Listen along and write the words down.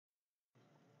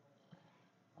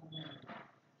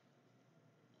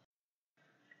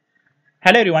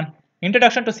Hello everyone.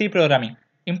 Introduction to C programming.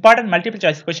 Important multiple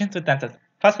choice questions with answers.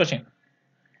 First question.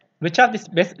 Which of these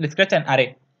best describes an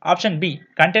array? Option B.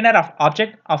 Container of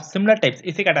object of similar types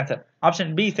is the correct answer.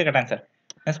 Option B is the correct answer.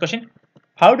 Next question.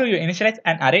 How do you initialize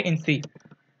an array in C?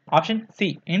 Option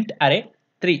C. Int array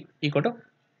 3 equal to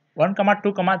 1, 2,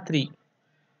 3.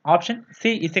 Option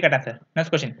C is the correct answer. Next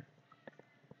question.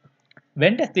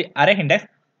 When does the array index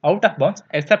out of bounds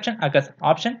exception occurs?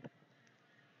 Option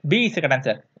B is the correct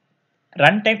answer.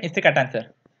 Runtime is the correct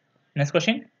answer. Next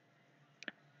question.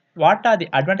 What are the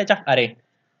advantages of array?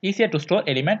 Easier to store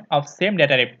element of same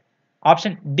data type.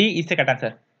 Option D is the correct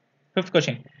answer. Fifth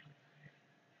question.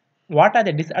 What are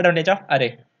the disadvantages of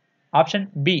array? Option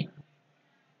B.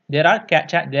 There are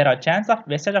chance of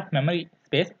wastage of memory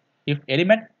space if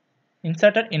element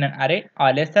inserted in an array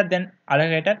are lesser than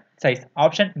allocated size.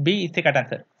 Option B is the correct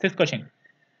answer. Sixth question.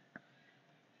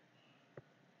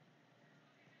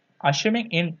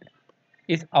 Assuming int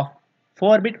is of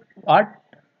 4-bit,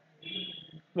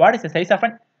 what is the size of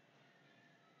an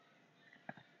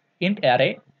int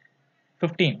array?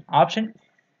 15. Option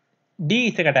D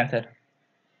is the correct answer.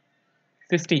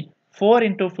 60. 4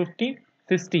 into 15,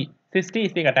 60. 60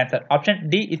 is the correct answer. Option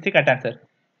D is the correct answer.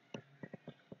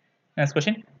 Next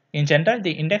question. In general,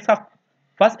 the index of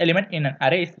first element in an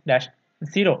array is dash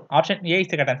 0. Option A is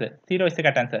the correct answer. 0 is the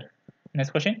correct answer. Next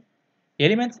question.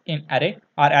 Elements in array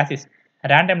are as is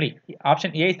randomly.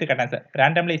 Option A is the correct answer.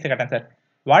 Randomly is the correct answer.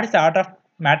 What is the order of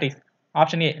matrix?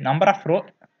 Option A. Number of row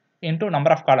into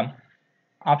number of column.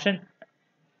 Option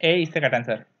A is the correct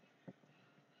answer.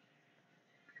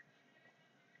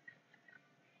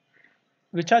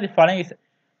 Which of the following is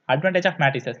advantage of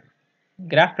matrices?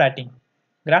 Graph plotting.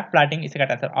 Graph plotting is the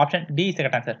correct answer. Option D is the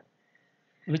correct answer.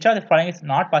 Which of the following is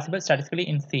not possible statistically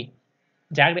in C?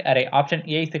 Jagged array. Option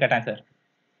A is the correct answer.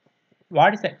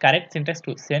 What is the correct syntax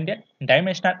to send a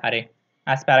dimensional array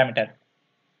as parameter?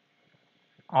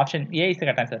 Option A is the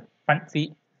correct answer.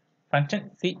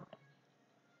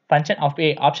 Function of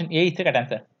A. Option A is the correct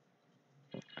answer.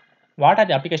 What are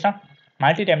the application of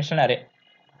multi-dimensional array?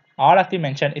 All of the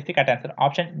mentioned is the correct answer.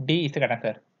 Option D is the correct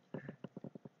answer.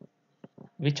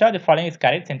 Which of the following is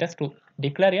correct syntax to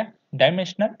declare a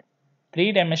dimensional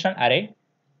 3-dimensional array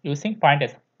using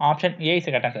pointers? Option A is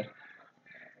the correct answer.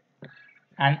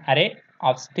 An array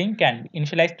of string can be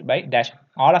initialized by dash.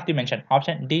 All of the mentioned.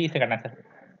 Option D is the correct answer.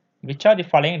 Which of the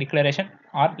following declaration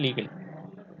are legal?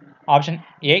 Option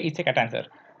A is the correct answer.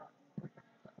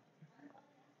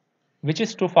 Which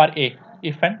is true for A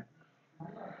if A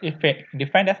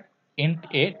defined as int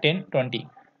A 10 20?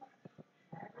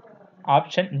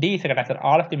 Option D is the correct answer.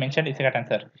 All of the mentioned is the correct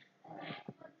answer.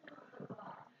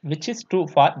 Which is true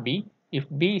for B if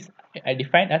B is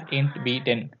defined as int B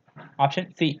 10?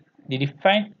 Option C. The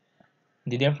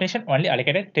definition only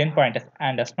allocated 10 pointers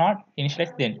and does not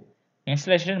initialize them.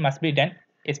 Initialization must be done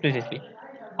explicitly.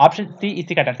 Option C is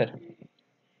the correct answer.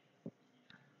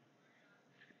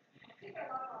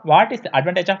 What is the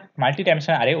advantage of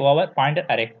multi-dimensional array over pointer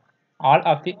array? All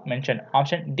of the mentioned.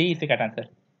 Option D is the correct answer.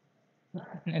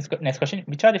 Next question.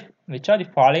 Which of the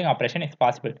following operation is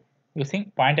possible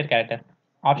using pointer character?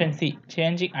 Option C.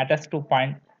 Changing address to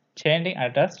point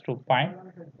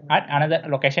at another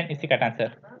location is the correct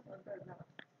answer.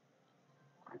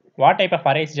 What type of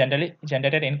array is generally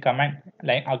generated in command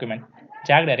line argument?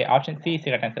 Jagged array. Option C is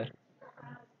the correct answer.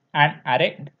 An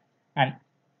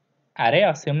array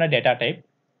of similar data type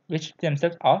which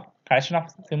themselves are collection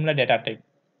of similar data type.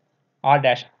 Or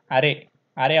dash array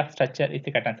of structure is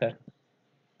the correct answer.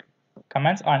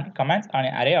 Commands on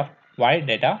an array of void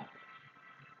data.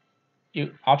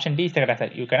 Option D is the correct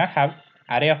answer. You cannot have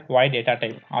array of void data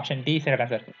type. Option D is the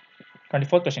correct answer.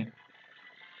 24th question.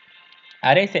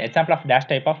 Array is an example of dash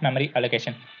type of memory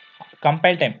allocation.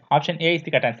 Compile time. Option A is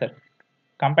the correct answer.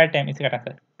 Compile time is the correct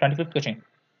answer. 25th question.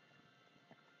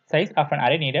 Size of an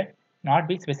array needed not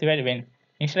be specified when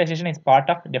initialization is part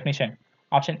of definition.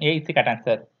 Option A is the correct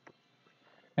answer.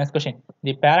 Next question.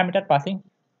 The parameter passing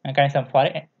mechanism for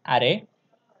an array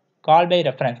call by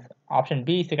reference. Option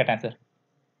B is the correct answer.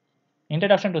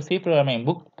 Introduction to C programming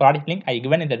book product link I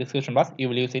given in the description box. You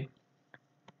will use it.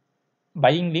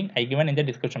 Buying link I given in the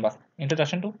description box.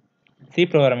 Introduction to C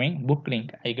programming book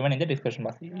link I given in the description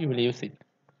box. You will use it.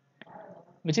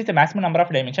 Which is the maximum number of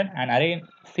dimension an array in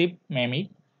C may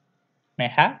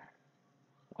have?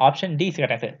 Option D is the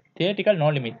correct answer. Theoretical no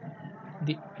limit.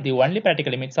 The only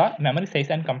practical limits are memory size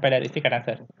and compiler is the correct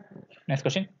answer. Next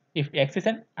question. If x is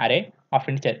an array of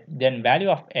integer, then value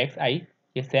of xi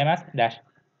is same as dash.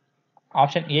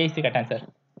 Option A is the correct answer.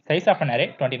 Size of an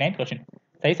array. 29th question.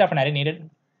 Size of an array needed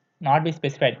not be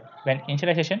specified when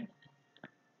initialization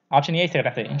Option A is the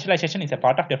correct answer. Initialization is a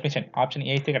part of definition. Option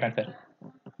A is the correct answer.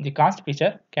 The const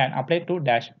feature can apply to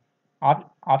dash.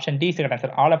 Option D is the correct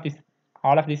answer. All of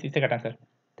this is the correct answer.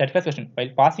 31st question. While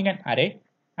passing an array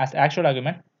as actual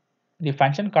argument, the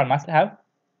function call must have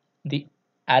the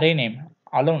array name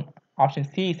alone. Option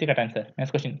C is the correct answer.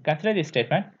 Next question. Consider this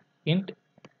statement. Int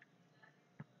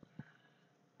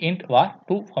var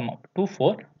 2, 2,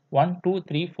 4, 1, 2,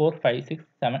 3, 4, 5, 6,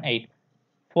 7, 8.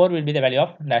 4 will be the value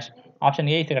of dash. Option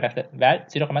A is the correct answer. Val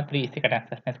 0, 3 is the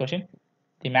correct answer. Next question.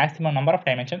 The maximum number of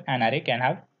dimensions an array can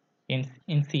have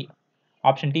in C.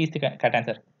 Option D is the correct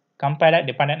answer. Compiler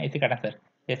dependent is the correct answer.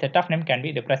 A set of name can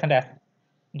be represented as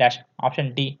dash.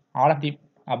 Option D. All of the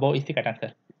above is the correct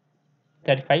answer.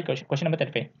 35. Question number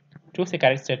 35. Choose the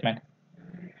correct statement.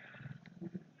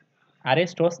 Array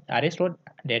store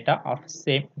data of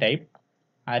same type.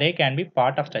 Array can be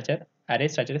part of structure. Array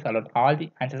structure is allowed. All the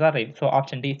answers are right. So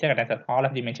option D is the correct answer. All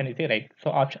of the mentioned is the right.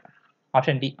 So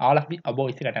option D. All of the above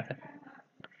is the correct answer.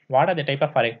 What are the type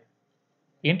of array?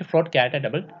 Int, float, character,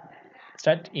 double,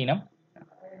 start, enum,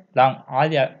 long. All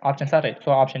the options are right.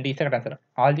 So option D is the correct answer.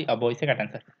 All the above is the correct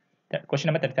answer.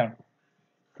 Question number 37.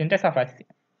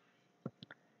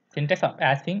 Syntax of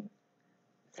asking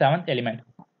seventh element.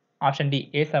 Option D.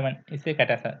 A7 is the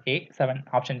correct answer. A7.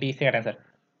 Option D is the correct answer.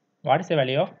 What is the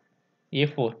value of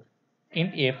A4?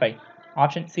 Int A5.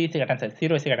 Option C is the correct answer.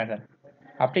 0 is the correct answer.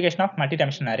 Application of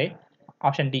multi-dimensional array.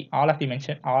 Option D. All of the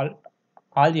mentioned. All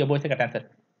the above is the correct answer.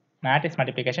 Matrix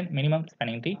multiplication. Minimum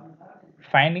spanning tree.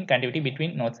 Finding continuity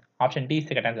between nodes. Option D is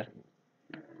the correct answer.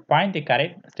 Find the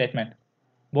correct statement.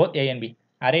 Both A and B.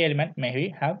 Array element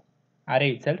may have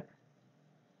array itself.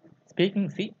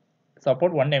 Speaking C.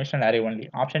 Support one-dimensional array only.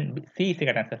 Option C is the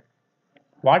correct answer.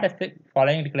 What does the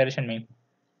following declaration mean?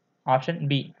 Option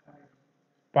B.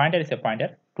 Pointer is a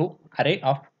pointer to array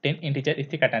of 10 integer is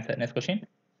the correct answer. Next question.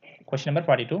 Question number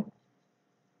 42.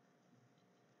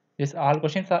 These all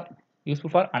questions are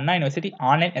useful for Anna University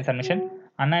online examination.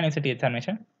 Anna University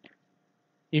examination.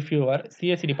 If you are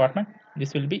CSE department,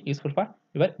 this will be useful for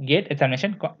your GATE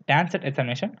examination, TANCET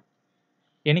examination,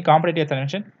 any competitive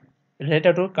examination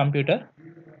related to computer.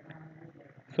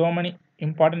 So many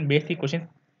important basic questions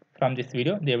from this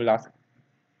video they will ask.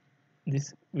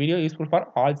 This video is useful for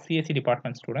all CSE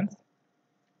department students,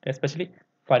 especially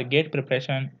for GATE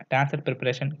preparation, TANCET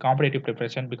preparation, competitive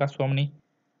preparation, because so many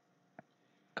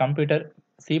computer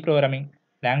C programming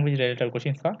language related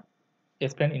questions are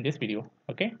explained in this video.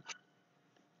 Okay.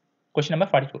 Question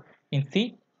number 42. In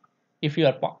C, if you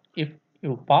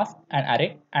pass an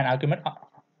array an argument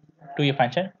to a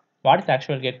function, what is the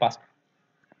actual get passed?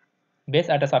 Base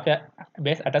address of a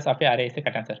array is the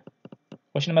correct answer.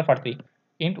 Question number 43.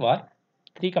 Int var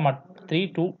 3,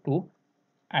 3, 2, 2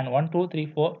 and 1, 2, 3,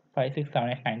 4, 5, 6, 7,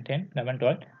 8, 9, 10, 11,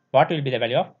 12. What will be the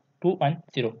value of 2, 1,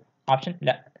 0? Option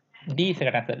D is the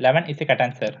correct answer. 11 is the correct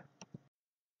answer.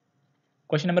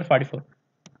 Question number 44.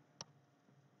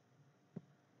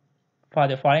 For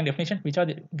the following definition, which of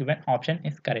the given option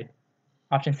is correct?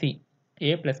 Option C.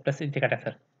 A plus plus is the correct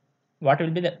answer. What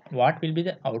will be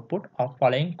the output of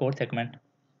following code segment?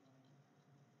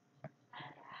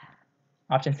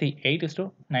 Option C.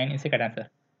 8:9 is the correct answer.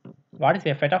 What is the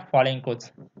effect of following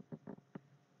codes?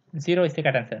 0 is the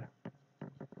correct answer.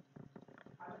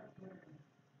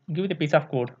 Give the piece of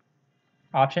code.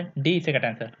 Option D is the correct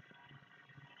answer.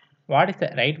 What is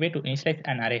the right way to initialize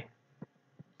an array?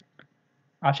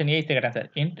 Option A is the correct answer.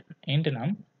 Int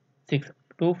num 6,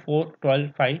 2, 4,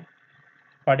 12, 5,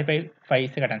 45, 5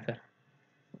 is the correct answer.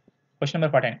 Question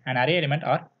number 14. An array element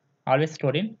are always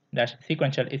stored in dash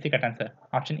sequential is the correct answer.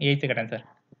 Option A is the correct answer.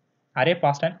 Array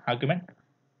passed an argument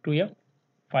to a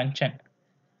function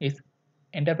is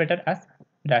interpreted as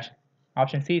dash.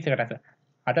 Option C is the correct answer.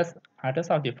 Address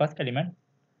of the first element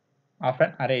of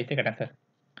an array is the correct answer.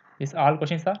 These all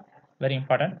questions are very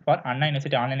important for Anna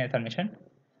University online examination,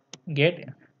 GATE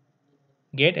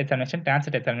examination,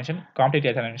 TANCET examination,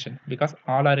 competitive examination, because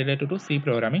all are related to C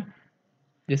programming.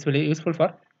 This will be useful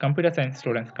for computer science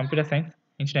students, computer science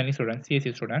engineering students,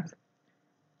 CSE students.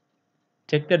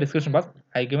 Check the description box.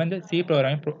 I given the C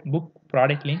programming book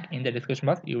product link in the description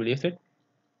box. You will use it.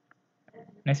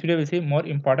 Next video will see more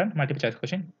important multiple choice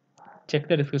question. Check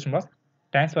the description box.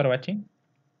 Thanks for watching.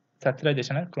 Subscribe the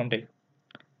channel. Chrome Tech.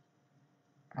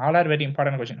 All are very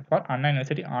important questions for Anna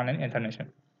University online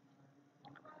examination.